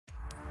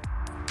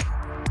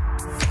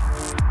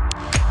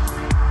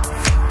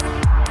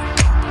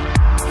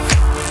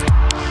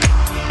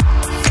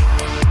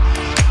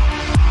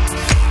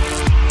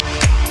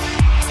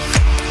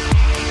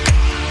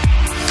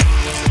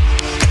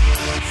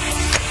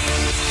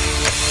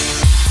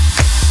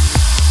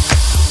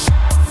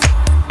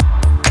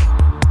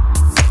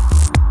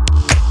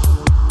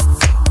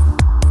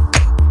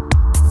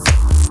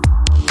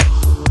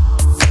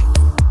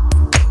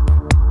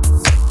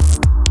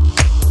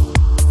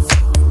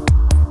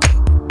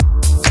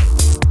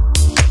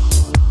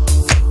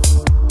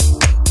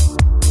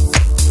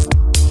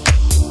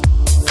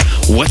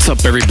What's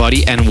up,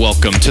 everybody, and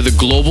welcome to the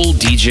Global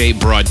DJ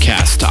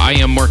Broadcast. I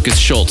am Marcus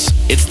Schultz.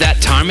 It's that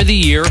time of the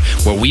year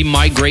where we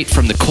migrate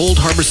from the Cold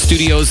Harbor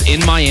Studios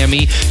in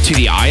Miami to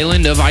the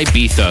island of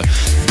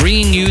Ibiza,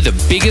 bringing you the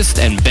biggest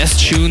and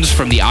best tunes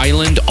from the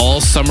island all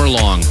summer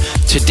long.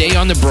 Today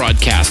on the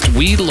broadcast,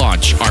 we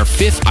launch our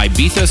 5th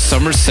Ibiza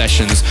Summer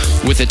Sessions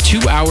with a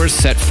 2-hour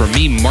set from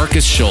me,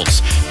 Marcus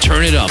Schultz.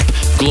 Turn it up.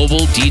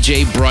 Global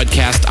DJ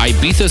Broadcast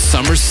Ibiza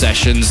Summer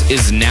Sessions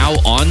is now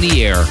on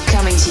the air.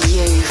 Coming to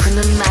you from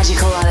the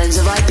magical islands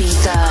of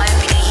Ibiza.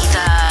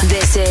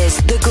 This is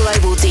the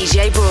Global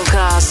DJ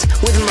Broadcast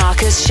with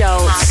Marcus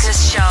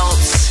Schultz.